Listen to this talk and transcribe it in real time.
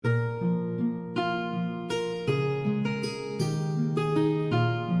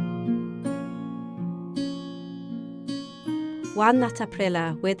One that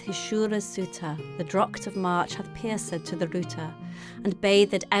Aprila, with his Shura's suitor, the droct of March hath pierced to the rooter, and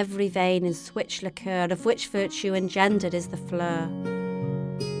bathed every vein in switch liqueur, of which virtue engendered is the fleur.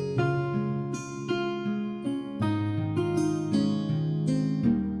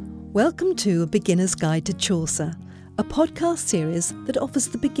 Welcome to A Beginner's Guide to Chaucer, a podcast series that offers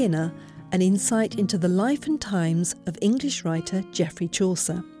the beginner an insight into the life and times of English writer Geoffrey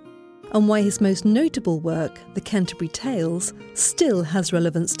Chaucer, and why his most notable work, the Canterbury Tales, still has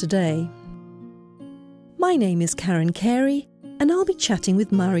relevance today. My name is Karen Carey, and I'll be chatting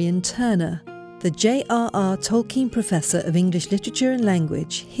with Marion Turner, the J.R.R. Tolkien Professor of English Literature and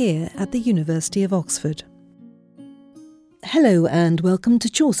Language here at the University of Oxford. Hello and welcome to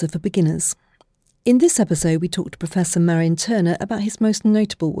Chaucer for Beginners. In this episode we talk to Professor Marion Turner about his most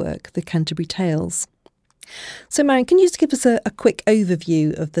notable work, the Canterbury Tales. So Marion, can you just give us a quick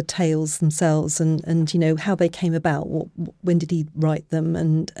overview of the tales themselves and you know, how they came about? When did he write them?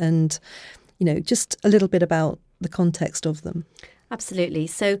 And you know, just a little bit about the context of them. Absolutely.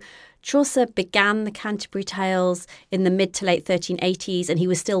 So Chaucer began the Canterbury Tales in the mid to late 1380s, and he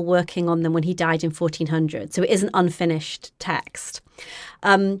was still working on them when he died in 1400. So it is an unfinished text.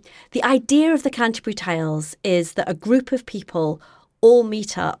 The idea of the Canterbury Tales is that a group of people all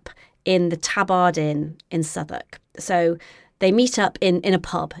meet up in the Tavern in Southwark. So they meet up in a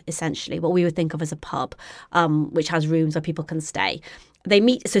pub, essentially, what we would think of as a pub, which has rooms where people can stay. They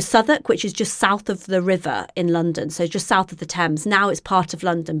meet, so Southwark, which is just south of the river in London, so just south of the Thames. Now it's part of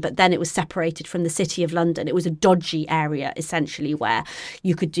London, but then it was separated from the city of London. It was a dodgy area, essentially, where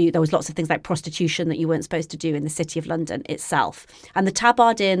there was lots of things like prostitution that you weren't supposed to do in the city of London itself. And the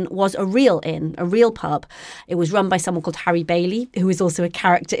Tabard Inn was a real inn, a real pub. It was run by someone called Harry Bailey, who is also a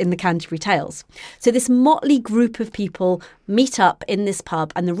character in the Canterbury Tales. So this motley group of people meet up in this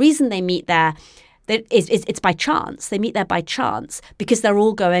pub, and the reason they meet there it's by chance. They meet there by chance because they're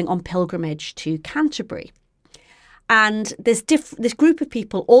all going on pilgrimage to Canterbury. And this group of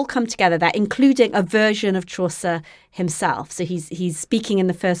people all come together there, including a version of Chaucer himself. So he's speaking in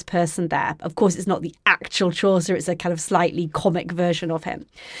the first person there. Of course, it's not the actual Chaucer. It's a kind of slightly comic version of him.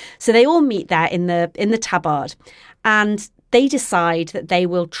 So they all meet there in the Tabard, and they decide that they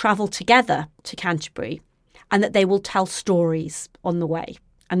will travel together to Canterbury and that they will tell stories on the way.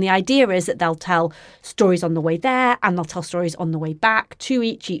 And the idea is that they'll tell stories on the way there and they'll tell stories on the way back, two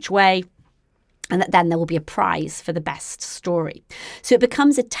each way, and that then there will be a prize for the best story. So it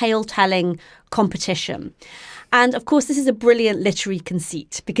becomes a tale-telling competition. And of course, this is a brilliant literary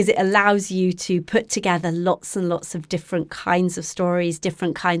conceit because it allows you to put together lots and lots of different kinds of stories,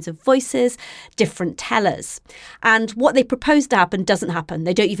 different kinds of voices, different tellers. And what they propose to happen doesn't happen.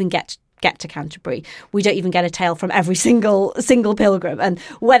 They don't even get to Canterbury. We don't even get a tale from every single pilgrim. And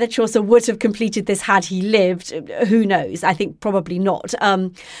whether Chaucer would have completed this had he lived, who knows? I think probably not.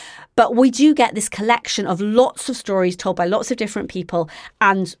 But we do get this collection of lots of stories told by lots of different people,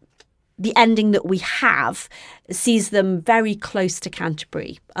 and the ending that we have sees them very close to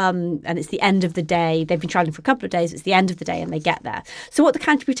Canterbury. And it's the end of the day. They've been travelling for a couple of days. It's the end of the day and they get there. So what the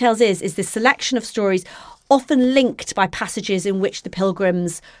Canterbury Tales is this selection of stories often linked by passages in which the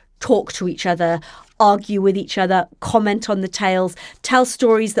pilgrims talk to each other, argue with each other, comment on the tales, tell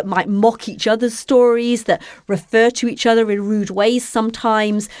stories that might mock each other's stories, that refer to each other in rude ways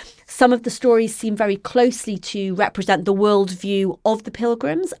sometimes. Some of the stories seem very closely to represent the worldview of the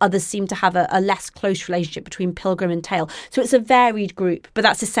pilgrims. Others seem to have a less close relationship between pilgrim and tale. So it's a varied group, but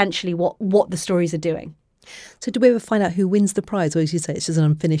that's essentially what the stories are doing. So do we ever find out who wins the prize, or as you say, it's just an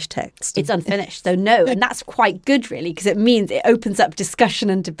unfinished text? It's unfinished, so no. And that's quite good, really, because it means it opens up discussion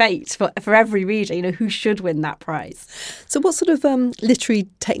and debate for every reader, you know, who should win that prize. So what sort of literary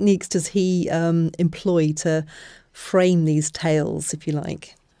techniques does he employ to frame these tales, if you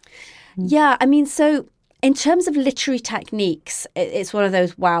like? Yeah, I mean, so in terms of literary techniques, it's one of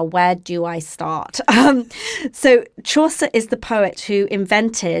those, wow, where do I start? So Chaucer is the poet who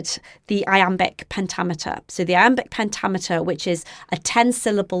invented the iambic pentameter. So the iambic pentameter, which is a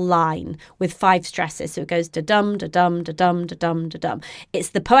 10-syllable line with 5 stresses. So it goes da-dum, da-dum, da-dum, da-dum, da-dum. It's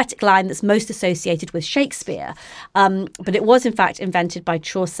the poetic line that's most associated with Shakespeare. But it was, in fact, invented by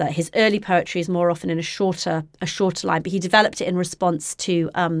Chaucer. His early poetry is more often in a shorter line, but he developed it in response to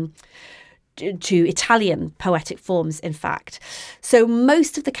Italian poetic forms, in fact. So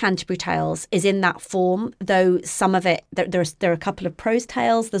most of the Canterbury Tales is in that form, though some of it, there are a couple of prose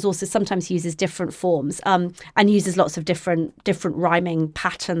tales. There's also sometimes he uses different forms and uses lots of different rhyming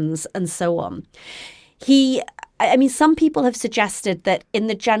patterns and so on. Some people have suggested that in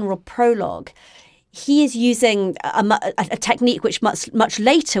the General Prologue, he is using a technique which much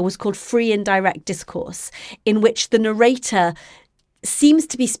later was called free and direct discourse, in which the narrator seems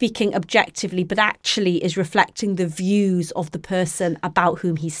to be speaking objectively, but actually is reflecting the views of the person about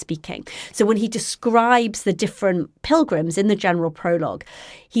whom he's speaking. So when he describes the different pilgrims in the General Prologue,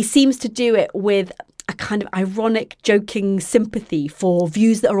 he seems to do it with a kind of ironic, joking sympathy for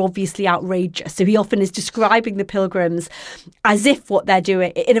views that are obviously outrageous. So he often is describing the pilgrims as if what they're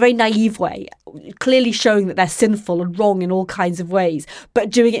doing in a very naive way, clearly showing that they're sinful and wrong in all kinds of ways,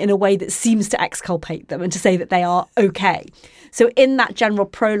 but doing it in a way that seems to exculpate them and to say that they are okay. So in that General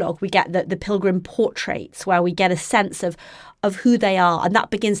Prologue, we get the pilgrim portraits, where we get a sense of who they are, and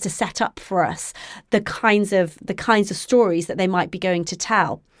that begins to set up for us the kinds of stories that they might be going to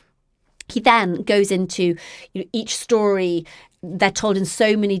tell. He then goes into each story. They're told in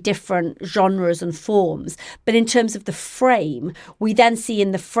so many different genres and forms. But in terms of the frame, we then see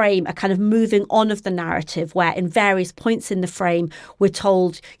in the frame a kind of moving on of the narrative, where in various points in the frame, we're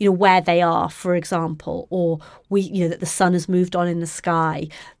told, where they are, for example, or that the sun has moved on in the sky,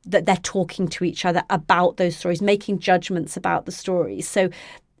 that they're talking to each other about those stories, making judgments about the stories.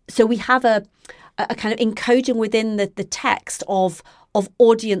 So we have a kind of encoding within the text of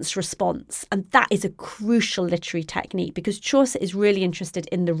audience response. And that is a crucial literary technique, because Chaucer is really interested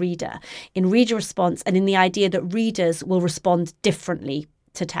in the reader, in reader response, and in the idea that readers will respond differently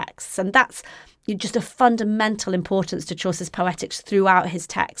to texts. And that's just a fundamental importance to Chaucer's poetics throughout his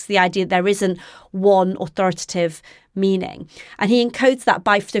text, the idea that there isn't one authoritative meaning. And he encodes that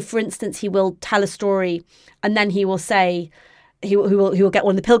by, so for instance, he will tell a story and then he will say, he will get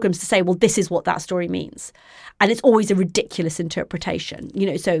one of the pilgrims to say, well, this is what that story means. And it's always a ridiculous interpretation.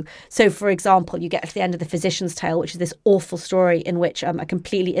 So for example, you get to the end of The Physician's Tale, which is this awful story in which a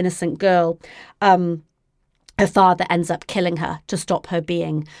completely innocent girl, her father ends up killing her to stop her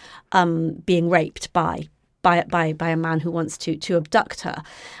being raped by a man who wants to abduct her.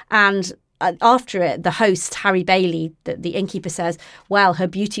 And after it, the host, Harry Bailey, the innkeeper, says, well, her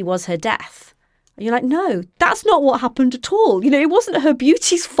beauty was her death. And you're like, no, that's not what happened at all. It wasn't her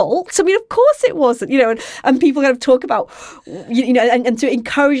beauty's fault. I mean, of course it wasn't, and people kind of talk about, and so it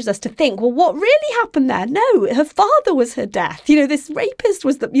encourages us to think, well, what really happened there? No, her father was her death. This rapist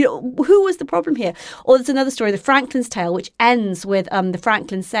was who was the problem here? Or there's another story, The Franklin's Tale, which ends with the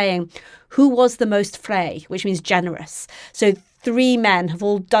Franklin saying, who was the most fray, which means generous. So 3 men have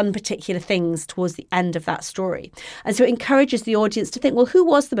all done particular things towards the end of that story. And so it encourages the audience to think, well, who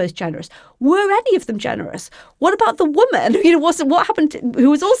was the most generous? Were any of them generous? What about the woman? What happened who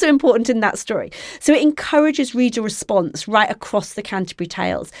was also important in that story? So it encourages reader response right across the Canterbury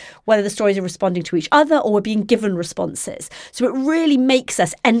Tales, whether the stories are responding to each other or we're being given responses. So it really makes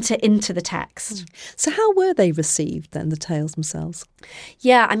us enter into the text. So how were they received then, the tales themselves?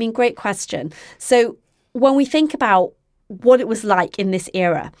 Yeah, great question. So when we think about what it was like in this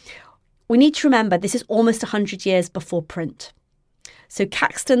era, we need to remember this is almost 100 years before print. So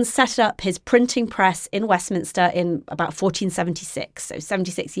Caxton set up his printing press in Westminster in about 1476, so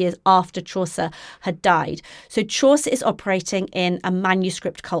 76 years after Chaucer had died. So Chaucer is operating in a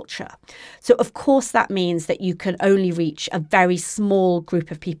manuscript culture. So of course that means that you can only reach a very small group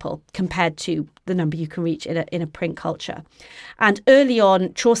of people compared to the number you can reach in a print culture. And early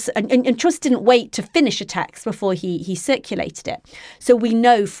on, Chaucer, and Chaucer didn't wait to finish a text before he circulated it. So we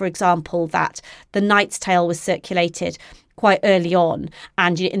know, for example, that The Knight's Tale was circulated quite early on,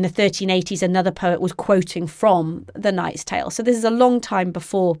 and in the 1380s another poet was quoting from The Knight's Tale. So this is a long time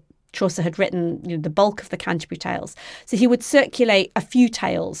before Chaucer had written the bulk of the Canterbury Tales. So he would circulate a few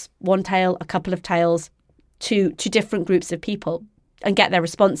tales, one tale, a couple of tales, to different groups of people and get their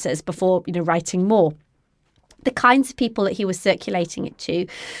responses before writing more. The kinds of people that he was circulating it to,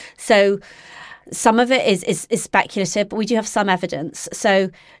 so some of it is speculative, but we do have some evidence.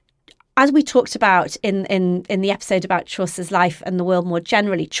 So as we talked about in the episode about Chaucer's life and the world more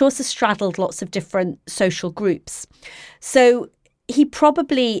generally, Chaucer straddled lots of different social groups. So he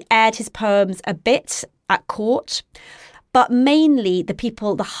probably aired his poems a bit at court, but mainly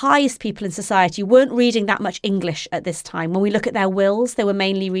the highest people in society weren't reading that much English at this time. When we look at their wills, they were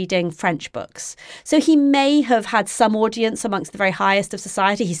mainly reading French books. So he may have had some audience amongst the very highest of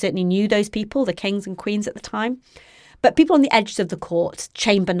society. He certainly knew those people, the kings and queens at the time. But people on the edges of the court,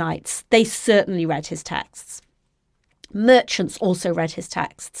 chamber knights, they certainly read his texts. Merchants also read his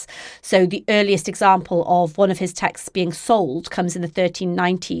texts. So the earliest example of one of his texts being sold comes in the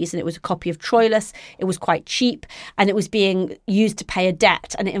 1390s, and it was a copy of Troilus. It was quite cheap, and it was being used to pay a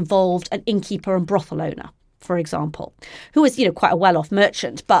debt, and it involved an innkeeper and brothel owner. for example, who was, quite a well-off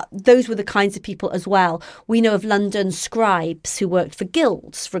merchant, but those were the kinds of people as well. We know of London scribes who worked for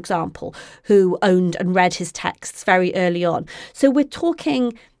guilds, for example, who owned and read his texts very early on. So we're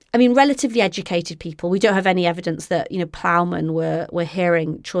talking, relatively educated people. We don't have any evidence that, ploughmen were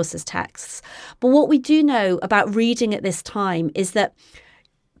hearing Chaucer's texts. But what we do know about reading at this time is that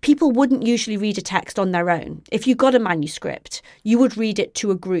people wouldn't usually read a text on their own. If you got a manuscript, you would read it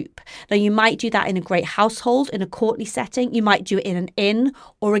to a group. Now, you might do that in a great household, in a courtly setting. You might do it in an inn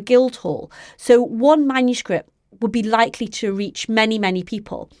or a guild hall. So one manuscript would be likely to reach many, many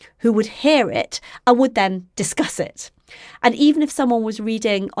people who would hear it and would then discuss it. And even if someone was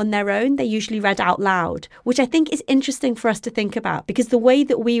reading on their own, they usually read out loud, which I think is interesting for us to think about, because the way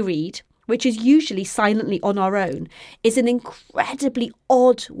that we read, which is usually silently on our own, is an incredibly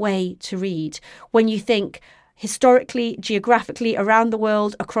odd way to read. When you think historically, geographically, around the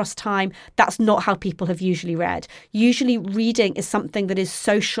world, across time, that's not how people have usually read. Usually reading is something that is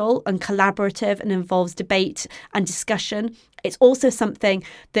social and collaborative and involves debate and discussion. It's also something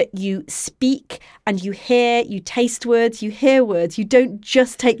that you speak and you hear, you taste words, you hear words. You don't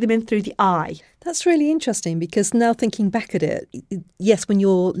just take them in through the eye. That's really interesting, because now thinking back at it, yes, when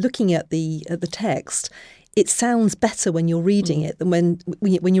you're looking at the text, it sounds better when you're reading it than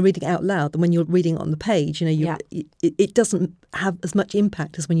when you're reading it out loud than when you're reading it on the page. It doesn't have as much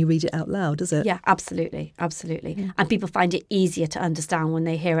impact as when you read it out loud, does it? Yeah, absolutely. Yeah. And people find it easier to understand when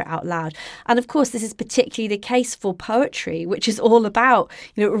they hear it out loud. And of course, this is particularly the case for poetry, which is all about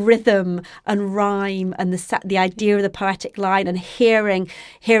rhythm and rhyme and the idea of the poetic line and hearing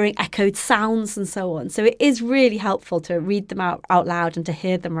echoed sounds and so on. So it is really helpful to read them out loud and to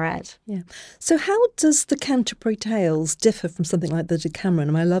hear them read. Yeah. So how does the Canterbury Tales differ from something like the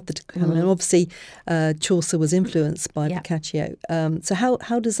Decameron? I love the Decameron. And obviously, Chaucer was influenced by Boccaccio. So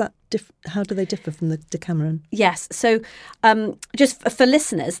how does that how do they differ from the Decameron? Yes. So just for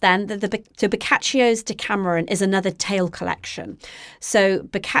listeners then, so Boccaccio's Decameron is another tale collection. So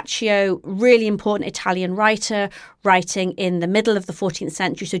Boccaccio, really important Italian writer, writing in the middle of the 14th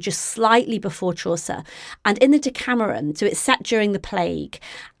century, so just slightly before Chaucer. And in the Decameron, so it's set during the plague,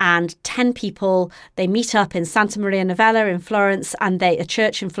 and 10 people, they meet up in Santa Maria Novella in Florence, and a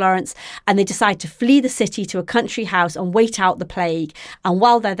church in Florence, and they decide to flee the city to a country house and wait out the plague. And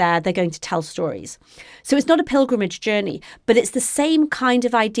while they're there, they're going to tell stories. So it's not a pilgrimage journey, but it's the same kind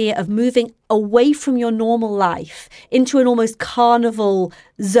of idea of moving away from your normal life into an almost carnival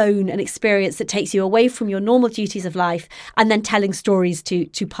zone and experience that takes you away from your normal duties of life and then telling stories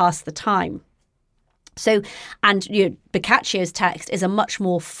to pass the time. So, and Boccaccio's text is a much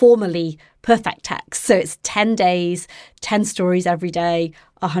more formally perfect text. So it's 10 days, 10 stories every day,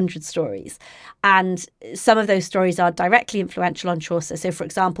 100 stories. And some of those stories are directly influential on Chaucer. So, for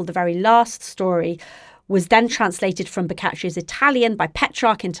example, the very last story was then translated from Boccaccio's Italian by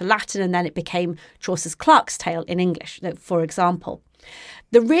Petrarch into Latin, and then it became Chaucer's Clerk's Tale in English, for example.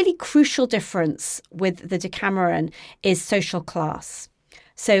 The really crucial difference with the Decameron is social class.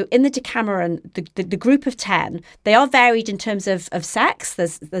 So in the Decameron, the group of 10, they are varied in terms of sex.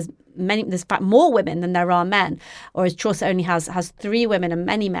 There's in fact more women than there are men, whereas Chaucer only has 3 women and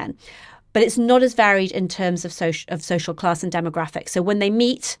many men. But it's not as varied in terms of social class and demographics. So when they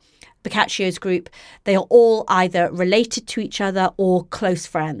meet Boccaccio's group, they are all either related to each other or close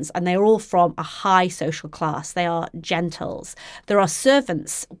friends, and they are all from a high social class. They are gentles. There are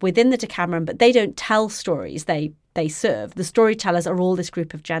servants within the Decameron, but they don't tell stories. They serve. The storytellers are all this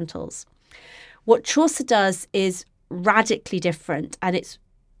group of gentles. What Chaucer does is radically different, and it's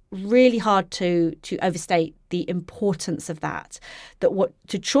really hard to overstate the importance of that.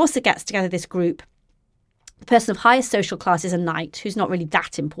 Chaucer gets together this group. The person of highest social class is a knight, who's not really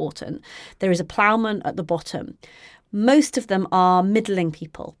that important. There is a ploughman at the bottom. Most of them are middling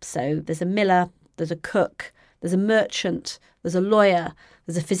people. So there's a miller, there's a cook, there's a merchant, there's a lawyer,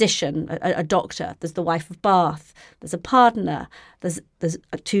 there's a physician, a doctor, there's the wife of Bath, there's a pardoner, there's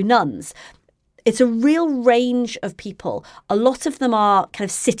 2 nuns. It's a real range of people. A lot of them are kind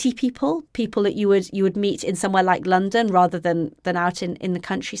of city people that you would meet in somewhere like London rather than out in the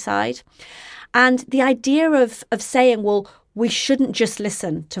countryside. And the idea of saying, well, we shouldn't just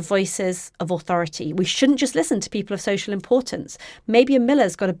listen to voices of authority. We shouldn't just listen to people of social importance. Maybe a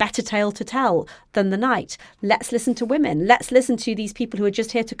miller's got a better tale to tell than the knight. Let's listen to women. Let's listen to these people who are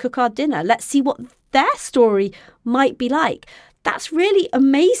just here to cook our dinner. Let's see what their story might be like. That's really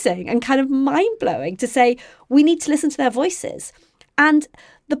amazing and kind of mind-blowing to say we need to listen to their voices. And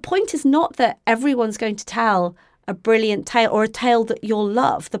the point is not that everyone's going to tell a brilliant tale or a tale that you'll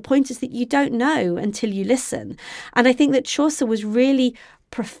love. The point is that you don't know until you listen. And I think that Chaucer was really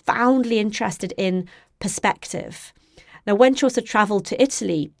profoundly interested in perspective. Now, when Chaucer travelled to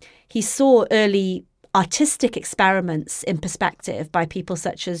Italy, he saw early artistic experiments in perspective by people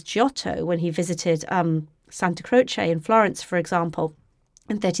such as Giotto when he visited Santa Croce in Florence, for example,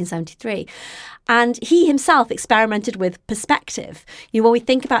 in 1373. And he himself experimented with perspective. When we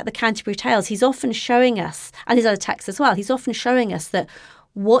think about the Canterbury Tales, he's often showing us, and his other texts as well, he's often showing us that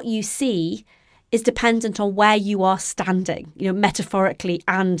what you see is dependent on where you are standing, metaphorically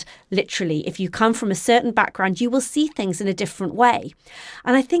and literally. If you come from a certain background, you will see things in a different way.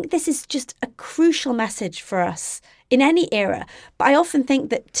 And I think this is just a crucial message for us in any era. But I often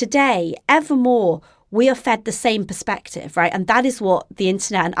think that today, ever more, we are fed the same perspective, right? And that is what the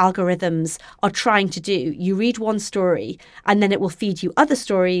internet and algorithms are trying to do. You read one story and then it will feed you other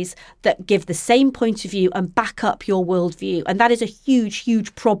stories that give the same point of view and back up your worldview. And that is a huge,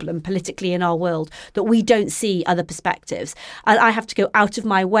 huge problem politically in our world, that we don't see other perspectives. And I have to go out of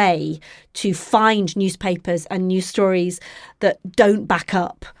my way to find newspapers and news stories that don't back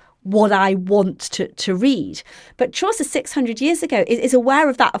up what I want to read. But Chaucer 600 years ago is aware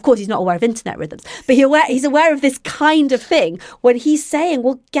of that. Of course, he's not aware of internet rhythms, but he's aware of this kind of thing when he's saying,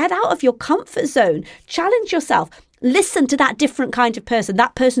 well, get out of your comfort zone, challenge yourself, listen to that different kind of person,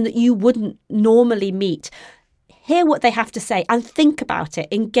 that person that you wouldn't normally meet, hear what they have to say and think about it,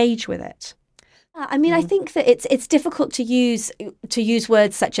 engage with it. I mean, I think that it's difficult to use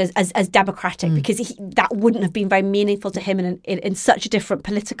words such as democratic because that wouldn't have been very meaningful to him in such a different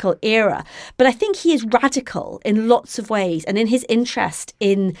political era. But I think he is radical in lots of ways, and in his interest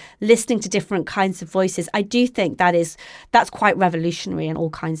in listening to different kinds of voices, I do think that's quite revolutionary in all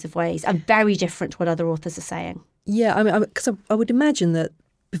kinds of ways and very different to what other authors are saying. Yeah, I mean, because I would imagine that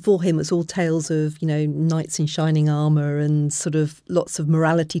before him, it's all tales of, knights in shining armour and sort of lots of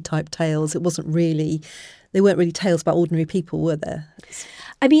morality type tales. They weren't really tales about ordinary people, were there?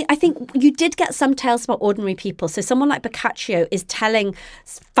 I mean, I think you did get some tales about ordinary people. So someone like Boccaccio is telling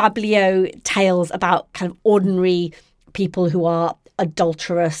fablio tales about kind of ordinary people who are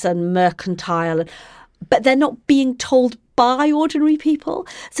adulterous and mercantile, but they're not being told by ordinary people.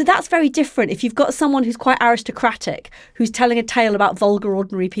 So that's very different. If you've got someone who's quite aristocratic, who's telling a tale about vulgar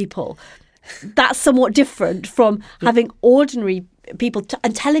ordinary people, that's somewhat different from having ordinary people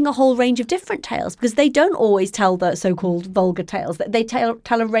and telling a whole range of different tales, because they don't always tell the so-called vulgar tales. They tell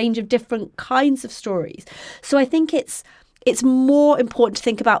a range of different kinds of stories. So I think it's more important to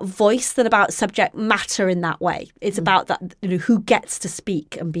think about voice than about subject matter in that way. It's about that, who gets to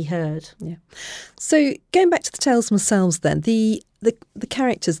speak and be heard. Yeah. So going back to the tales themselves then, the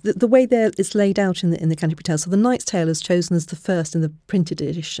characters, the way it's laid out in the Canterbury Tales. So the Knight's Tale is chosen as the first in the printed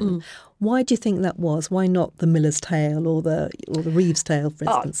edition. Why do you think that was? Why not the Miller's Tale or the Reeve's Tale, for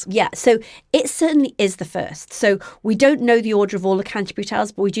instance? Yeah, so it certainly is the first. So we don't know the order of all the Canterbury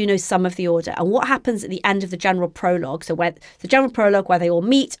Tales, but we do know some of the order. And what happens at the end of the General Prologue, so where the General Prologue where they all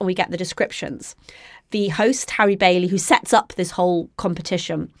meet and we get the descriptions, the host, Harry Bailey, who sets up this whole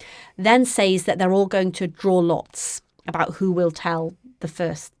competition, then says that they're all going to draw lots about who will tell the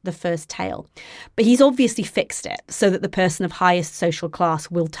first tale. But he's obviously fixed it so that the person of highest social class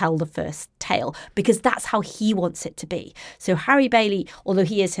will tell the first tale, because that's how he wants it to be. So Harry Bailey, although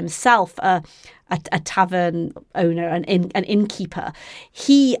he is himself a tavern owner, an innkeeper,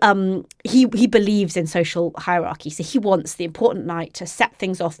 he believes in social hierarchy. So he wants the important knight to set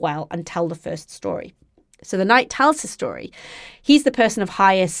things off well and tell the first story. So the knight tells his story. He's the person of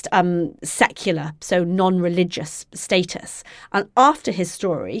highest secular, so non-religious status. And after his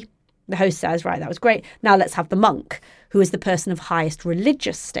story, the host says, right, that was great. Now let's have the monk, who is the person of highest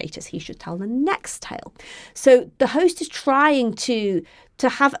religious status. He should tell the next tale. So the host is trying to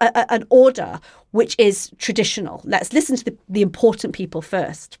have an order which is traditional. Let's listen to the important people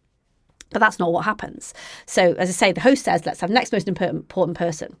first. But that's not what happens. So, as I say, the host says, let's have next most important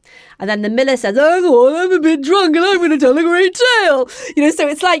person. And then the miller says, oh, I'm a bit drunk and I'm going to tell a great tale. So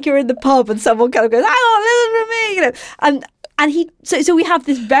it's like you're in the pub and someone kind of goes, oh, listen to me. And so we have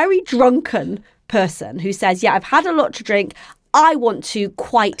this very drunken person who says, yeah, I've had a lot to drink. I want to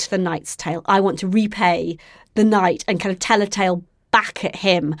quite the knight's tale. I want to repay the knight and kind of tell a tale back at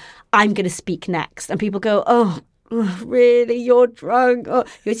him. I'm going to speak next. And people go, oh, really, you're drunk? Oh.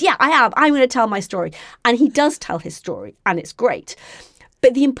 He goes, yeah, I am. I'm going to tell my story. And he does tell his story, and it's great.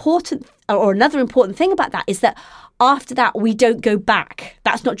 But another important thing about that is that after that, we don't go back.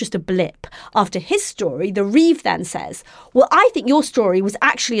 That's not just a blip. After his story, the Reeve then says, well, I think your story was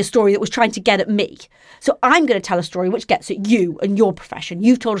actually a story that was trying to get at me. So I'm going to tell a story which gets at you and your profession.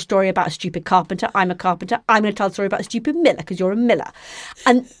 You've told a story about a stupid carpenter. I'm a carpenter. I'm going to tell a story about a stupid miller because you're a miller.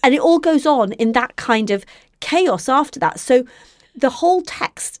 And it all goes on in that kind of chaos after that. So the whole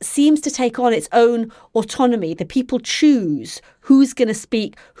text seems to take on its own autonomy. The people choose who's going to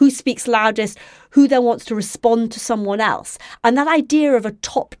speak, who speaks loudest, who then wants to respond to someone else. And that idea of a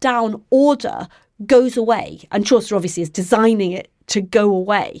top-down order goes away. And Chaucer obviously is designing it to go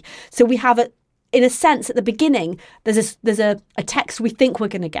away. So we have, in a sense, at the beginning, there's a text we think we're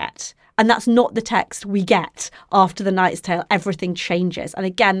going to get. And that's not the text we get after the Knight's Tale. Everything changes. And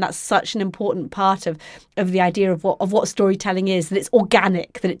again, that's such an important part of the idea of what storytelling is, that it's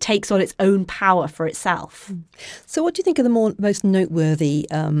organic, that it takes on its own power for itself. So what do you think are the most noteworthy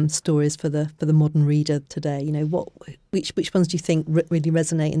stories for the modern reader today? You know, which ones do you think really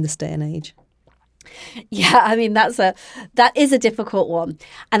resonate in this day and age? Yeah, I mean, that is a difficult one.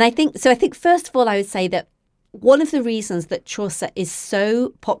 And I think first of all, I would say that one of the reasons that Chaucer is so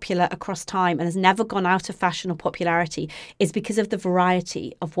popular across time and has never gone out of fashion or popularity is because of the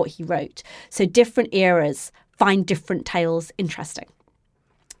variety of what he wrote. So different eras find different tales interesting.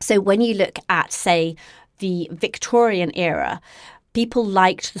 So when you look at, say, the Victorian era, people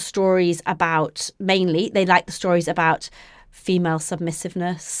liked the stories about, mainly, they liked the stories about female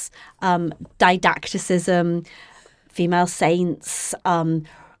submissiveness, didacticism, female saints,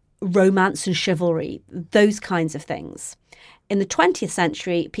 romance and chivalry, those kinds of things. In the 20th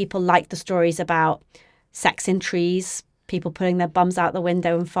century, people liked the stories about sex intrigues, people putting their bums out the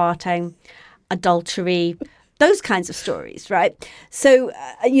window and farting, adultery, those kinds of stories, right? So,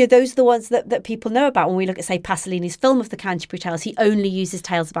 those are the ones that people know about. When we look at, say, Pasolini's film of the Canterbury Tales, he only uses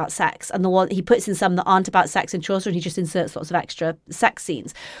tales about sex. And the one he puts in some that aren't about sex in Chaucer, and he just inserts lots of extra sex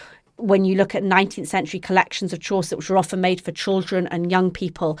scenes. When you look at 19th century collections of Chaucer, which were often made for children and young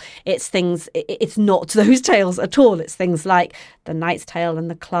people, it's not those tales at all. It's things like the Knight's Tale and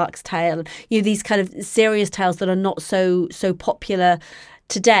the Clerk's Tale, and these kind of serious tales that are not so popular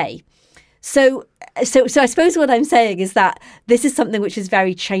today. So I suppose what I'm saying is that this is something which is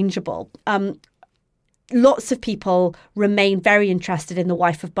very changeable. Lots of people remain very interested in the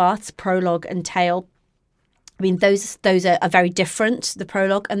Wife of Bath's prologue and tale. I mean, those are very different, the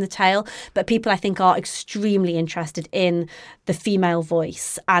prologue and the tale, but people, I think, are extremely interested in the female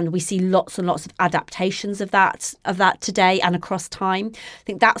voice, and we see lots and lots of adaptations of that today and across time. I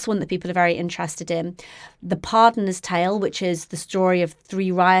think that's one that people are very interested in. The Pardoner's Tale, which is the story of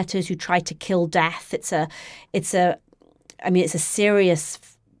three rioters who try to kill death. It's a serious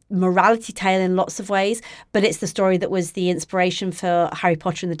morality tale in lots of ways, but it's the story that was the inspiration for Harry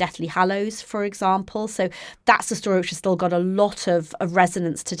Potter and the Deathly Hallows, for example. So that's a story which has still got a lot of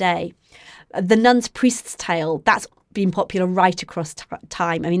resonance today. The Nun's Priest's Tale, that's been popular right across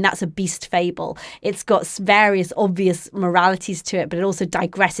time. I mean, that's a beast fable. It's got various obvious moralities to it, but it also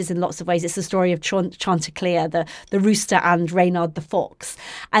digresses in lots of ways. It's the story of Chanticleer, the rooster, and Reynard the fox.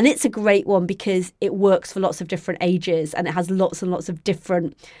 And it's a great one because it works for lots of different ages and it has lots and lots of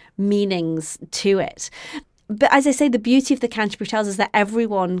different meanings to it. But as I say, the beauty of the Canterbury Tales is that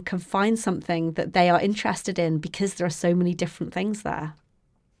everyone can find something that they are interested in because there are so many different things there.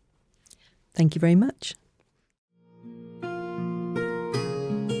 Thank you very much.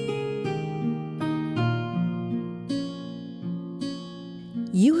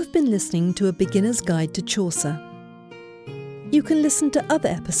 You have been listening to A Beginner's Guide to Chaucer. You can listen to other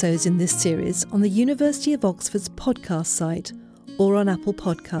episodes in this series on the University of Oxford's podcast site or on Apple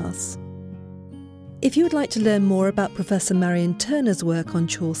Podcasts. If you would like to learn more about Professor Marion Turner's work on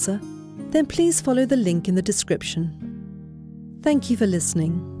Chaucer, then please follow the link in the description. Thank you for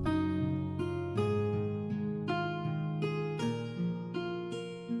listening.